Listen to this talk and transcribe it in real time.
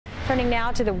Turning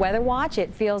now to the weather watch,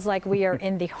 it feels like we are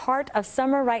in the heart of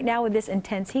summer right now with this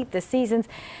intense heat. The seasons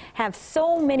have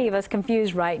so many of us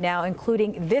confused right now,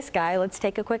 including this guy. Let's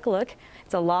take a quick look.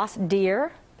 It's a lost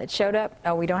deer that showed up.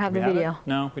 Oh, we don't have the video.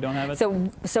 No, we don't have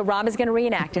it. So Rob is going to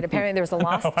reenact it. Apparently there was a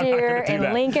lost deer in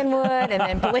Lincolnwood, and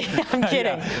then police. I'm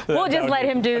kidding. Yeah, we'll just let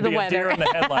him do the weather. Deer in the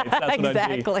headlights. That's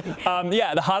exactly. What I see.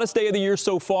 Yeah, the hottest day of the year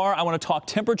so far. I want to talk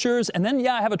temperatures, and then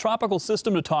I have a tropical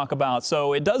system to talk about.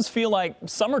 So it does feel like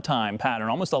summertime pattern,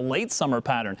 almost a late summer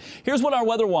pattern. Here's what our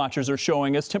weather watchers are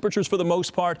showing us. Temperatures for the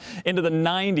most part into the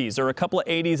 90s, or a couple of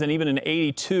 80s, and even an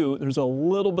 82. There's a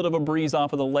little bit of a breeze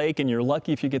off of the lake, and you're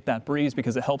lucky if you get that breeze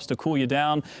because it helps to cool you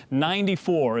down.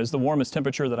 94 is the warmest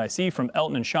temperature that I see from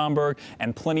Elton and Schaumburg,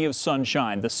 and plenty of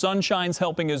sunshine. The sunshine's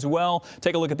helping as well.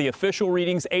 Take a look at the official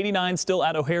readings. 89 still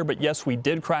at O'Hare, but yes, we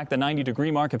did crack the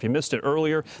 90-degree mark if you missed it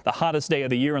earlier. The hottest day of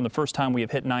the year and the first time we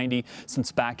have hit 90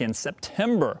 since back in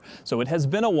September. So it has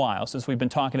been a while since we've been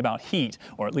talking about heat,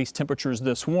 or at least temperatures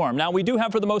this warm. Now, we do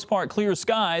have, for the most part, clear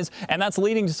skies, and that's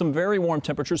leading to some very warm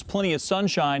temperatures, plenty of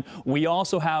sunshine. We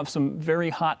also have some very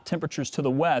hot temperatures to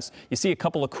the west. You see a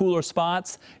couple of cooler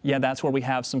spots. Yeah, that's where we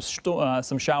have some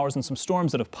showers and some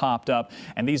storms that have popped up,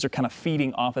 and these are kind of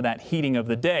feeding off of that heating of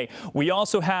the day. We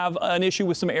also have an issue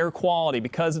with some air quality.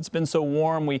 Because it's been so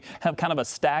warm, we have kind of a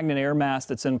stagnant air mass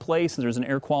that's in place. There's an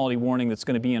air quality warning that's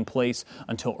going to be in place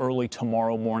until early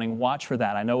tomorrow morning. Watch for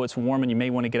that. I know it's warm and you may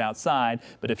want to get outside,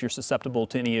 but if you're susceptible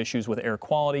to any issues with air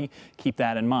quality, keep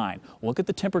that in mind. Look at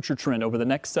the temperature trend over the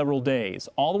next several days,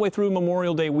 all the way through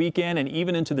Memorial Day weekend and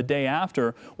even into the day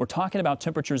after. We're talking about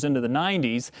temperatures into the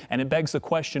 90s, and it begs the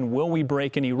question, will we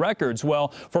break any records? Well,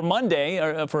 for Monday,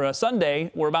 or for a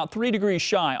Sunday, we're about 3 degrees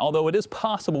shy, although it is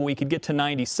possible we could get to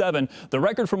 97. The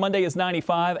record for Monday is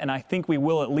 95, and I think we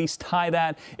will at least tie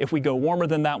that. If we go warmer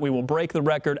than that, we will break the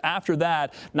record. After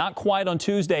that, not quite on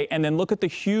Tuesday, and then look at the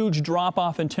huge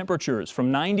drop-off in temperatures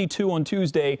from 92 on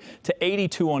Tuesday to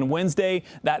 82 on Wednesday.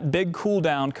 That big cool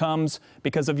down comes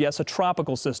because of, yes, a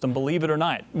tropical system, believe it or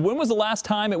not. When was the last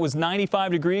time it was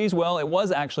 95 degrees? Well, it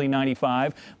was actually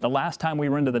 95 the last time we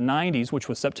were into the 90s, which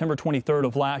was September 23rd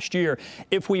of last year.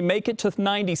 If we make it to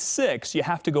 96, you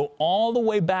have to go all the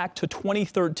way back to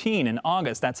 2013 in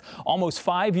August. That's almost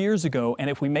 5 years ago. And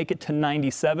if we make it to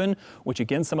 97, which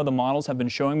again, some of the models have been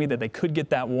showing me that they could get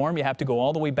that warm, you have to go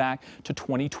all the way back to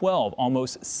 2012,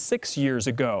 almost 6 years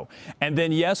ago. And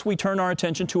then, yes, we turn our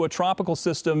attention to a tropical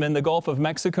system in the Gulf of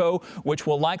Mexico, which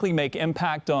will likely make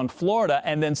impact on Florida.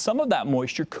 And then some of that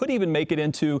moisture could even make it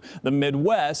into the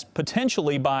Midwest,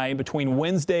 potentially by between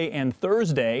Wednesday and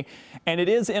Thursday. And it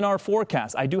is in our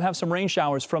forecast. I do have some rain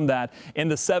showers from that in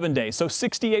the 7 days. So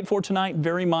 68 for tonight,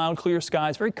 very mild, clear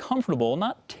skies, very comfortable,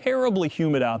 not terribly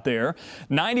humid out there.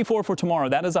 94 for tomorrow.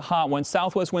 That is a hot one.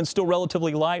 Southwest winds still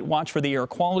relatively light. Watch for the air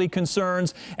quality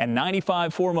concerns. And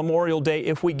 95 for Memorial Day.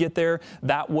 If we get there,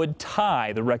 that would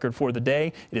tie the record for the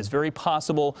day. It is very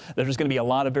possible that there's going to be a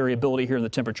lot of variability here in the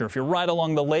temperature. If you're right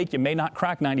along the lake, you may not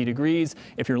crack 90 degrees.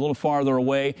 If you're a little farther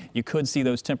away, you could see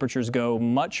those temperatures go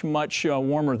much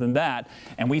warmer than that.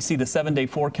 And we see the 7-day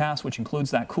forecast, which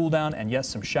includes that cool down and, yes,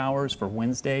 some showers for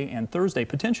Wednesday and Thursday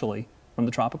potentially from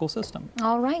the tropical system.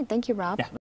 All right. Thank you, Rob. Yeah.